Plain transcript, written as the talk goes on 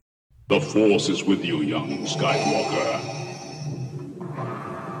The Force is with you, young Skywalker.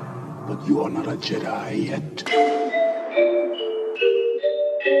 But you are not a Jedi yet.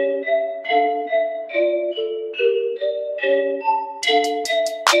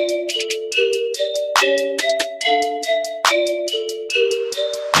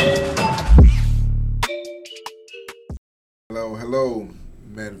 Hello,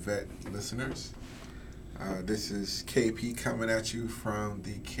 MedVet listeners. This is KP coming at you from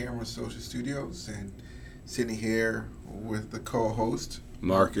the Camera Social Studios and sitting here with the co-host,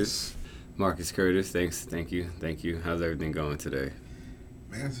 Marcus Curtis. Thank you. How's everything going today?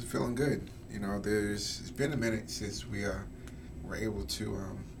 Man, it's feeling good. You know, it's been a minute since we were able to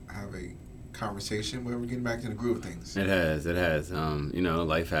have a conversation, but we're getting back to the groove of things. It has.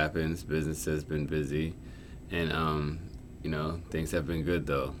 Life happens. Business has been busy, and things have been good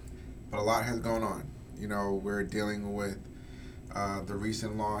though. But a lot has gone on. You know, we're dealing with the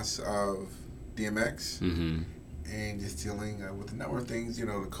recent loss of DMX. Mm-hmm. And just dealing with a number of things, you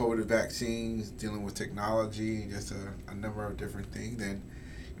know, the COVID vaccines, dealing with technology, just a number of different things. And,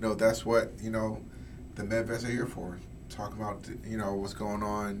 you know, that's what, you know, the MedVets are here for. Talk about, you know, what's going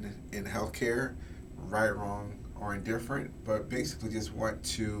on in healthcare, right, wrong, or indifferent, but basically just want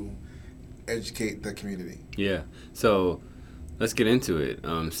to educate the community. Yeah. So let's get into it.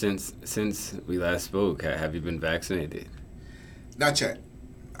 Since we last spoke, have you been vaccinated? Not yet.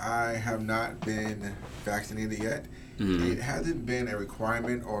 I have not been vaccinated yet. Mm-hmm. It hasn't been a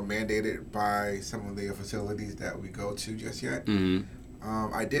requirement or mandated by some of the facilities that we go to just yet. Mm-hmm.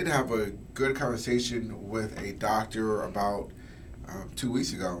 I did have a good conversation with a doctor about 2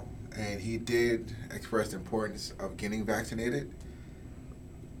 weeks ago, and he did express the importance of getting vaccinated.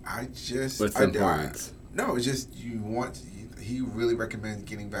 What's the importance? No, it's just he really recommends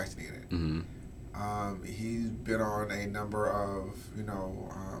getting vaccinated. Mm-hmm. He's been on a number of,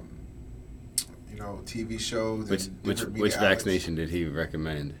 TV shows. Which vaccination did he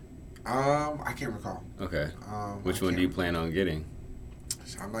recommend? I can't recall. Okay. Which one do you plan on getting?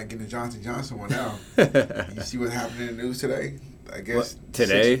 I'm not getting the Johnson one now. You see what happened in the news today? I guess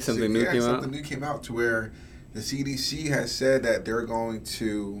today something new came out. Something new came out to where the CDC has said that they're going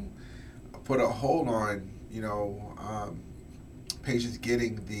to put a hold on, patients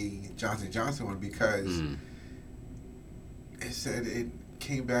getting the Johnson one because it said it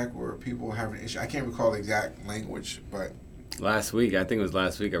came back where people were having an issue. I can't recall the exact language, but I think it was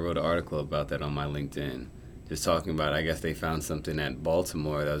last week, I wrote an article about that on my LinkedIn, just talking about, I guess they found something at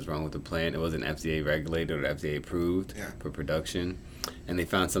Baltimore that was wrong with the plant. It wasn't FDA regulated or FDA approved for production, and they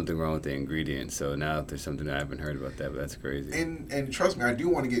found something wrong with the ingredients. So now there's something that I haven't heard about that, but that's crazy. And trust me, I do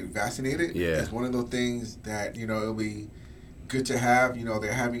want to get vaccinated. Yeah. It's one of those things that, it'll be good to have.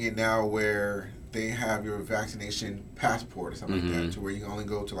 They're having it now where they have your vaccination passport or something like that, to where you can only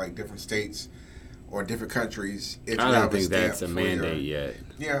go to like different states or different countries if you have a stamp. I don't think that's a mandate yet.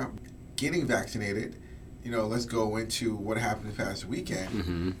 Yeah, getting vaccinated. Let's go into what happened this past weekend.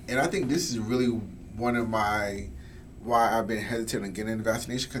 Mm-hmm. And I think this is really one of why I've been hesitant on getting the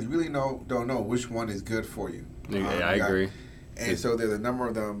vaccination, because you really don't know which one is good for you. Yeah, I agree. And so there's a number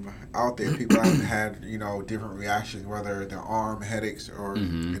of them out there. People have had, different reactions, whether they're arm headaches or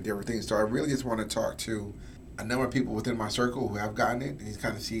different things. So I really just want to talk to a number of people within my circle who have gotten it and just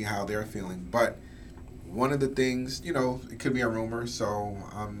kind of see how they're feeling. But one of the things, it could be a rumor, so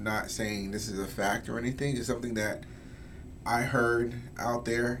I'm not saying this is a fact or anything. It's something that I heard out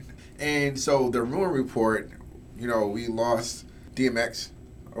there. And so the rumor report, we lost DMX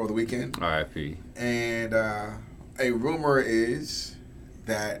over the weekend. R.I.P. And a rumor is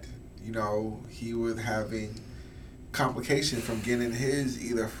that, he was having complications from getting his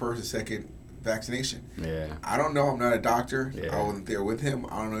either first or second vaccination. Yeah. I don't know. I'm not a doctor. Yeah. I wasn't there with him.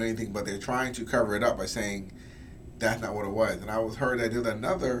 I don't know anything, but they're trying to cover it up by saying that's not what it was. And I heard that there's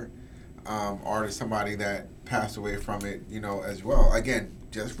another artist, somebody that passed away from it, as well. Again,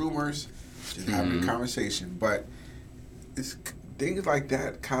 just rumors, just having a conversation. But it's things like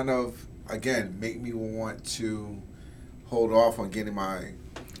that kind of, again, make me want to hold off on getting my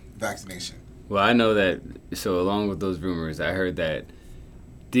vaccination. Well, I know that, so along with those rumors, I heard that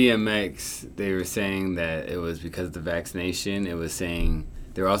DMX, they were saying that it was because of the vaccination. They were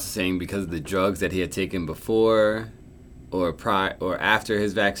also saying because of the drugs that he had taken before or after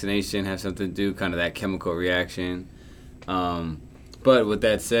his vaccination have something to do, kind of that chemical reaction. But with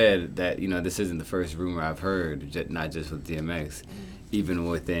that said, that this isn't the first rumor I've heard, not just with DMX, even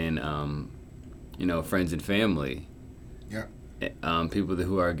within friends and family. Yeah. People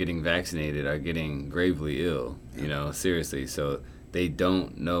who are getting vaccinated are getting gravely ill. Seriously. So they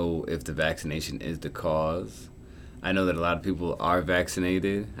don't know if the vaccination is the cause. I know that a lot of people are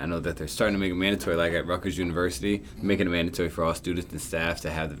vaccinated. I know that they're starting to make it mandatory, like at Rutgers University, making it mandatory for all students and staff to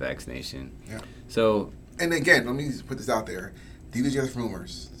have the vaccination. Yeah. So, and again, let me just put this out there. These are just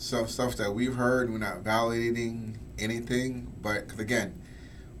rumors. Stuff that we've heard. We're not validating anything. But, because again,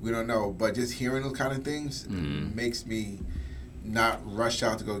 we don't know. But just hearing those kind of things makes me not rush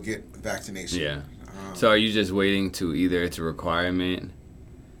out to go get vaccination. Yeah. So are you just waiting to either it's a requirement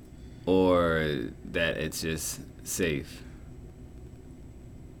or that it's just safe?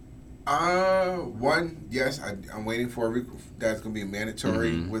 One, yes, I'm waiting for that's going to be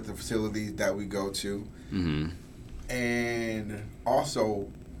mandatory with the facilities that we go to. And also,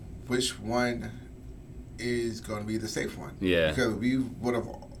 which one is going to be the safe one? Yeah. Because we would have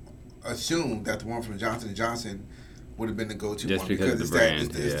assumed that the one from Johnson & Johnson would have been the go-to just one. Because of the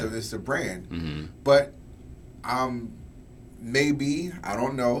brand. It's the brand. But maybe, I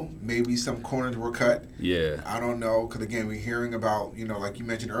don't know, maybe some corners were cut. Yeah. I don't know, because again, we're hearing about, like you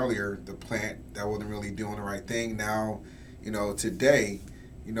mentioned earlier, the plant that wasn't really doing the right thing. Now, today,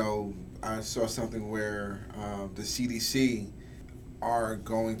 I saw something where the CDC are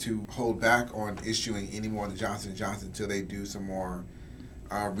going to hold back on issuing any more of the Johnson & Johnson until they do some more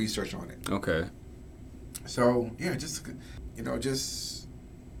research on it. Okay. So, yeah, just a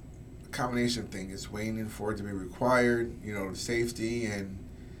combination of things. It's waiting for it to be required, the safety, and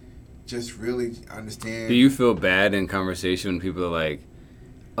just really understand. Do you feel bad in conversation when people are like,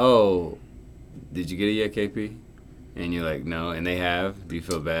 oh, did you get it yet, KP? And you're like, no, and they have? Do you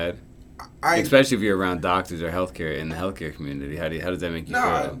feel bad? Especially if you're around doctors or healthcare in the healthcare community. How does that make you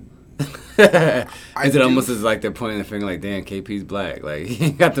feel? Is it almost as like they're pointing the finger like, damn, KP's black. Like,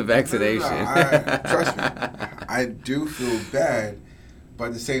 he got the vaccination. Trust me. I do feel bad, but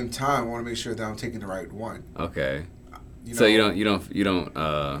at the same time, I want to make sure that I'm taking the right one. Okay. So you don't it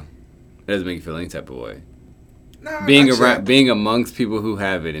doesn't make you feel any type of way. No, being amongst people who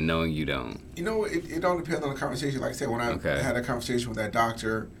have it and knowing you don't. It all depends on the conversation. Like I said, when I had a conversation with that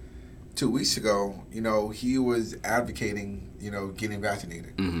doctor 2 weeks ago, he was advocating, getting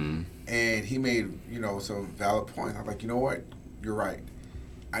vaccinated. And he made, some valid points. I'm like, you know what? You're right.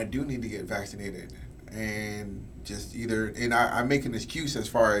 I do need to get vaccinated. And just I make an excuse as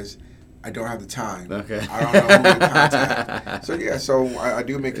far as I don't have the time. Okay. I don't know who to contact. So I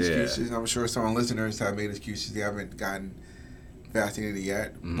do make excuses. Yeah. I'm sure some listeners have made excuses. They haven't gotten vaccinated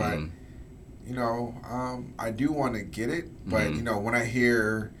yet. But, I do want to get it. But, when I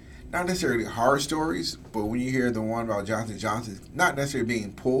hear, not necessarily horror stories, but when you hear the one about Johnson & Johnson, not necessarily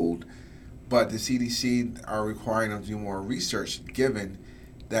being pulled, but the CDC are requiring them to do more research, given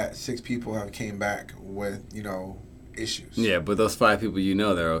that 6 people have came back with, issues. Yeah, but those 5 people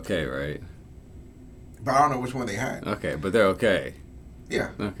they're okay, right? But I don't know which one they had. Okay, but they're okay.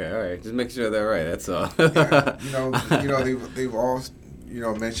 Yeah. Okay, all right. Just make sure they're right, that's all. Yeah. They've all,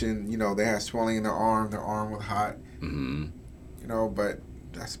 mentioned, they had swelling in their arm was hot. But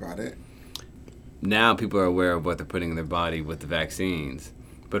that's about it. Now people are aware of what they're putting in their body with the vaccines.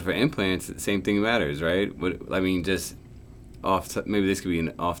 But for implants, the same thing matters, right? Just maybe this could be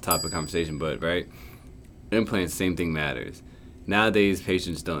an off-topic conversation, but, right? Implants, same thing matters. Nowadays,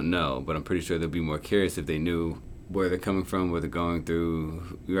 patients don't know, but I'm pretty sure they'll be more curious if they knew where they're coming from, where they're going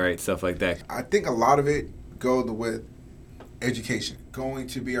through, right? Stuff like that. I think a lot of it goes with education. Going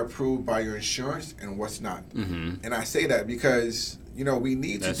to be approved by your insurance and what's not. And I say that because, we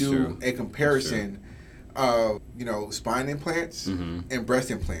need to do a comparison of, spine implants and breast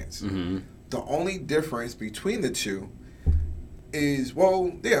implants. The only difference between the two is,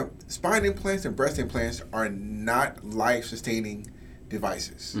 spine implants and breast implants are not life-sustaining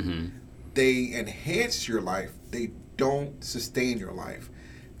devices. They enhance your life. They don't sustain your life.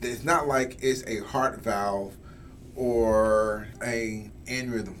 It's not like it's a heart valve or a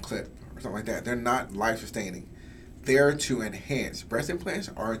aneurysm clip or something like that. They're not life-sustaining. They're to enhance. Breast implants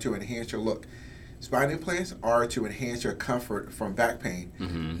are to enhance your look. Spine implants are to enhance your comfort from back pain,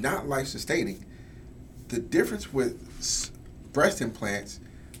 not life-sustaining. The difference with breast implants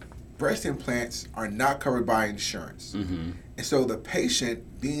are not covered by insurance. And so the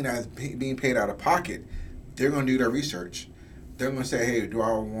patient, being paid out of pocket, they're going to do their research. They're going to say, hey, do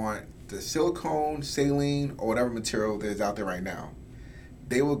I want the silicone, saline, or whatever material that is out there right now?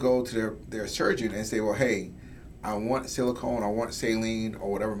 They will go to their surgeon and say, well, hey, I want silicone, I want saline,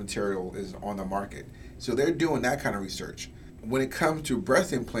 or whatever material is on the market. So they're doing that kind of research. When it comes to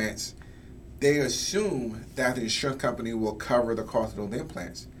breast implants, they assume that the insurance company will cover the cost of those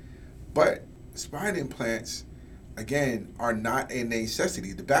implants. But spine implants, again, are not a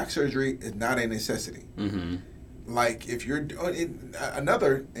necessity. The back surgery is not a necessity. Like if you're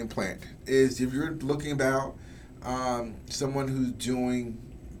another implant is if you're looking about someone who's doing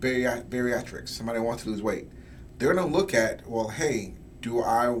bariatrics, somebody who wants to lose weight, they're going to look at, well, hey, do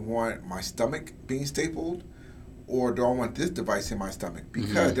I want my stomach being stapled, or do I want this device in my stomach?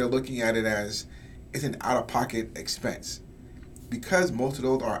 Because they're looking at it as it's an out-of-pocket expense. Because most of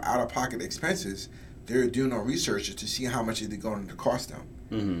those are out-of-pocket expenses, they're doing no research to see how much is it going to cost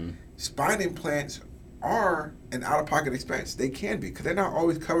them. Spine implants are an out-of-pocket expense. They can be, because they're not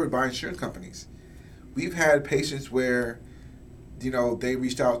always covered by insurance companies. We've had patients where, they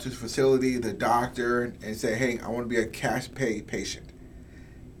reached out to the facility, the doctor, and say, hey, I want to be a cash pay patient.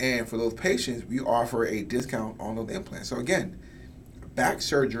 And for those patients, we offer a discount on those implants. So again, back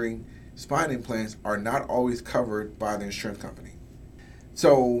surgery, spine implants are not always covered by the insurance company.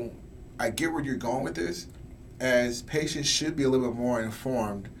 So I get where you're going with this, as patients should be a little bit more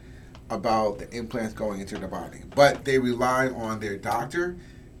informed about the implants going into their body. But they rely on their doctor,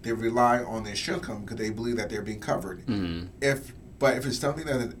 they rely on the insurance company because they believe that they're being covered. But if it's something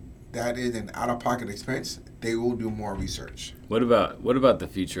that is an out-of-pocket expense, they will do more research. What about the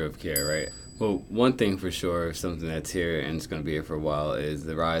future of care, right? Well, one thing for sure, something that's here and it's going to be here for a while, is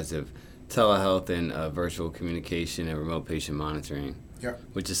the rise of telehealth and virtual communication and remote patient monitoring,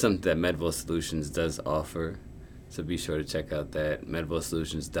 which is something that MedVets Solutions does offer. So be sure to check out that,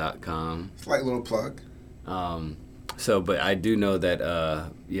 medvetsolutions.com. It's like a little plug. But I do know that,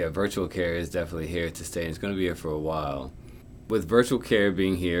 virtual care is definitely here to stay, and it's going to be here for a while. With virtual care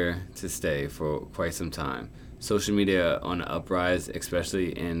being here to stay for quite some time, social media on the uprise,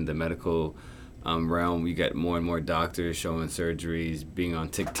 especially in the medical realm, we get more and more doctors showing surgeries, being on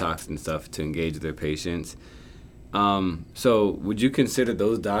TikToks and stuff to engage their patients. So would you consider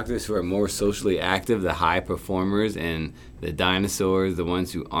those doctors who are more socially active the high performers and the dinosaurs, the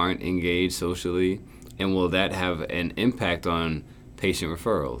ones who aren't engaged socially? And will that have an impact on patient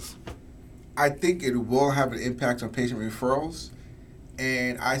referrals? I think it will have an impact on patient referrals.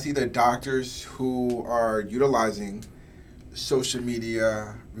 And I see the doctors who are utilizing social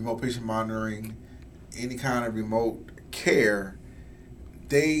media, remote patient monitoring, any kind of remote care,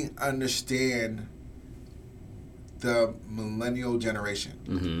 they understand the millennial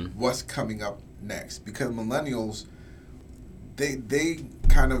generation, what's coming up next. Because millennials, they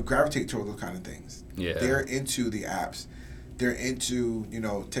kind of gravitate toward those kind of things. Yeah. They're into the apps. They're into,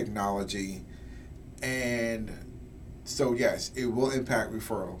 technology. And so, yes, it will impact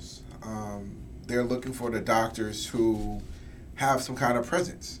referrals. They're looking for the doctors who have some kind of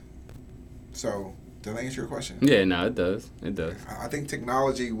presence. So, does that answer your question? Yeah, no, it does. It does. I think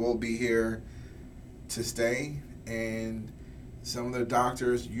technology will be here to stay. And some of the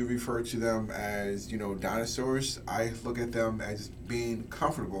doctors, you refer to them as, dinosaurs. I look at them as being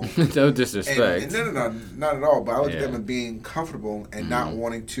comfortable. No disrespect. And no, not at all. But I look at them as being comfortable and not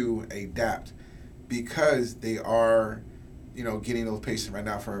wanting to adapt because they are, getting those patients right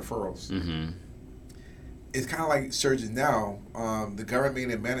now for referrals. It's kind of like surgeons now. The government made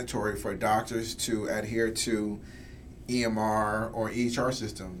it mandatory for doctors to adhere to EMR or EHR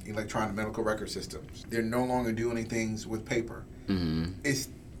system, electronic medical record systems. They're no longer doing things with paper. It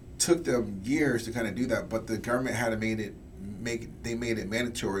took them years to kind of do that, but the government had to made it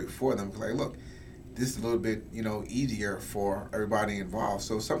mandatory for them. Like, look, this is a little bit, easier for everybody involved.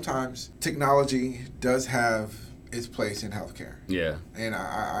 So sometimes technology does have its place in healthcare. Yeah. And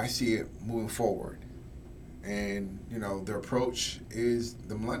I see it moving forward. And, the approach is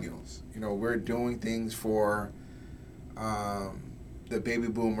the millennials. We're doing things for the baby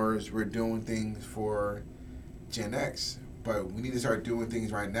boomers. We're doing things for Gen X. But we need to start doing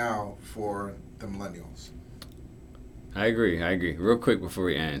things right now for the millennials. I agree. Real quick before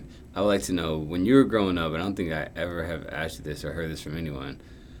we end, I would like to know, when you were growing up, and I don't think I ever have asked you this or heard this from anyone,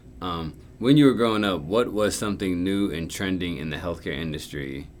 when you were growing up, what was something new and trending in the healthcare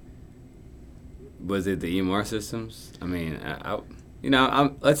industry? Was it the EMR systems? I mean,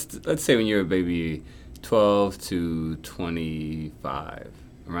 let's say when you were a baby, 12 to 25,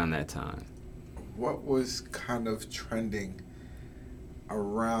 around that time. What was kind of trending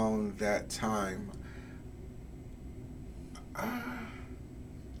around that time?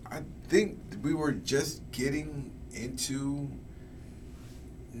 I think we were just getting into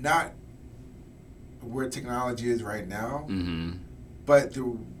not where technology is right now, but there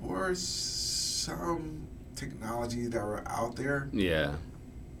were some technologies that were out there. Yeah.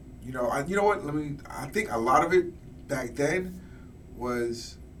 You know what? I think a lot of it back then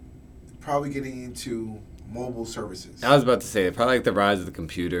was probably getting into mobile services. I was about to say, probably like the rise of the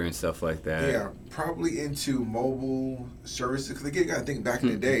computer and stuff like that. Yeah, probably into mobile services. Because again, you got to think back in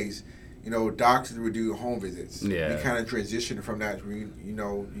the days, doctors would do home visits. Yeah. We kind of transitioned from that.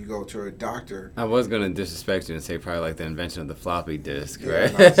 You go to a doctor. I was going to disrespect you and say probably like the invention of the floppy disk, Yeah,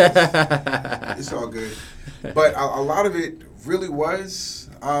 right? no, it's all good. But a lot of it really was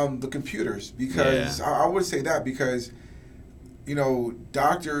the computers, because I would say that because,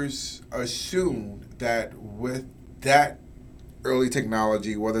 doctors assumed that with that early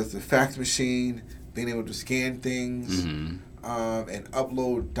technology, whether it's the fax machine, being able to scan things, Mm-hmm. And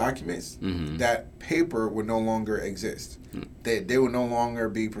upload documents, Mm-hmm. that paper would no longer exist. Mm-hmm. They would no longer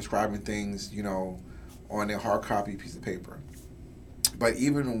be prescribing things, on a hard copy piece of paper. But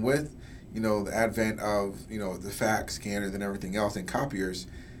even with, the advent of, the fax scanners and everything else and copiers,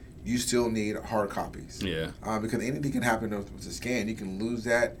 you still need hard copies. Yeah. Because anything can happen with a scan. You can lose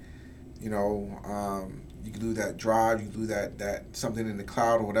that, you can lose that drive, you can lose that something in the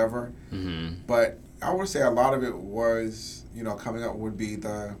cloud or whatever. Mm-hmm. But I would say a lot of it was, coming up would be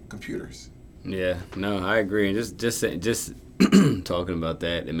the computers. Yeah, no, I agree. And just talking about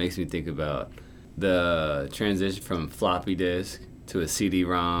that, it makes me think about the transition from floppy disk to a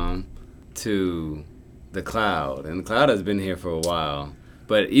CD-ROM to the cloud. And the cloud has been here for a while.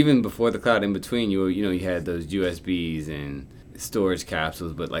 But even before the cloud, in between, you had those USBs and storage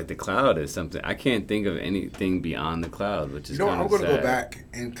capsules. But like the cloud is something I can't think of anything beyond the cloud, which is kind I'm of going to sad. go back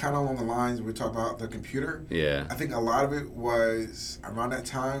and kind of along the lines we talk about the computer. Yeah. I think a lot of it was around that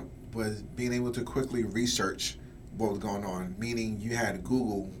time was being able to quickly research what was going on. Meaning you had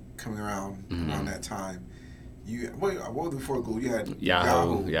Google coming around around that time. What was before Google? You had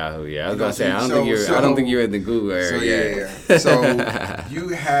Yahoo. Yeah, I was know, gonna say I so- don't think you're in the Google area. Yeah. So you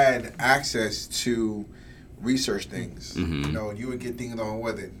had access to research things. Mhm. You would get things on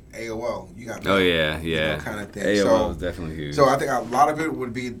AOL. You got Oh yeah. kind of thing. AOL was definitely huge. So I think a lot of it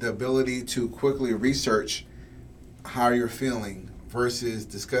would be the ability to quickly research how you're feeling versus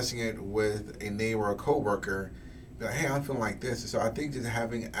discussing it with a neighbor or coworker. Be like, hey, I'm feeling like this. So I think just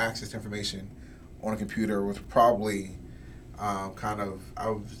having access to information on a computer was probably I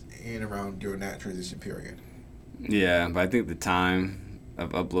was in around during that transition period. Yeah, but I think the time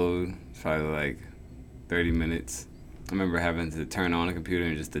of upload is probably like 30 minutes. I remember having to turn on a computer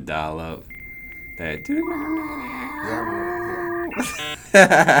and just to dial up that. What does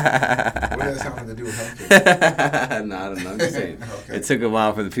that have something to do with healthcare? No, I don't know. I'm just saying. Okay. It took a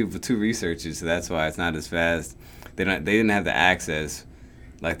while for the people to research it, so that's why it's not as fast. They didn't have the access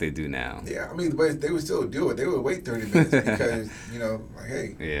like they do now. Yeah, I mean, but they would still do it. They would wait 30 minutes because, like,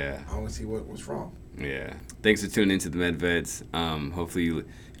 hey, Yeah. I want to see what's wrong. Yeah. Thanks for tuning into the MedVets. Hopefully you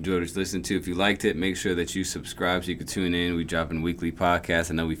enjoyed what you listened to. If you liked it, make sure that you subscribe so you can tune in. We drop in weekly podcasts.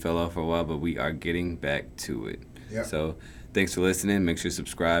 I know we fell off for a while, but we are getting back to it. Yeah. So thanks for listening. Make sure to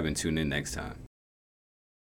subscribe and tune in next time.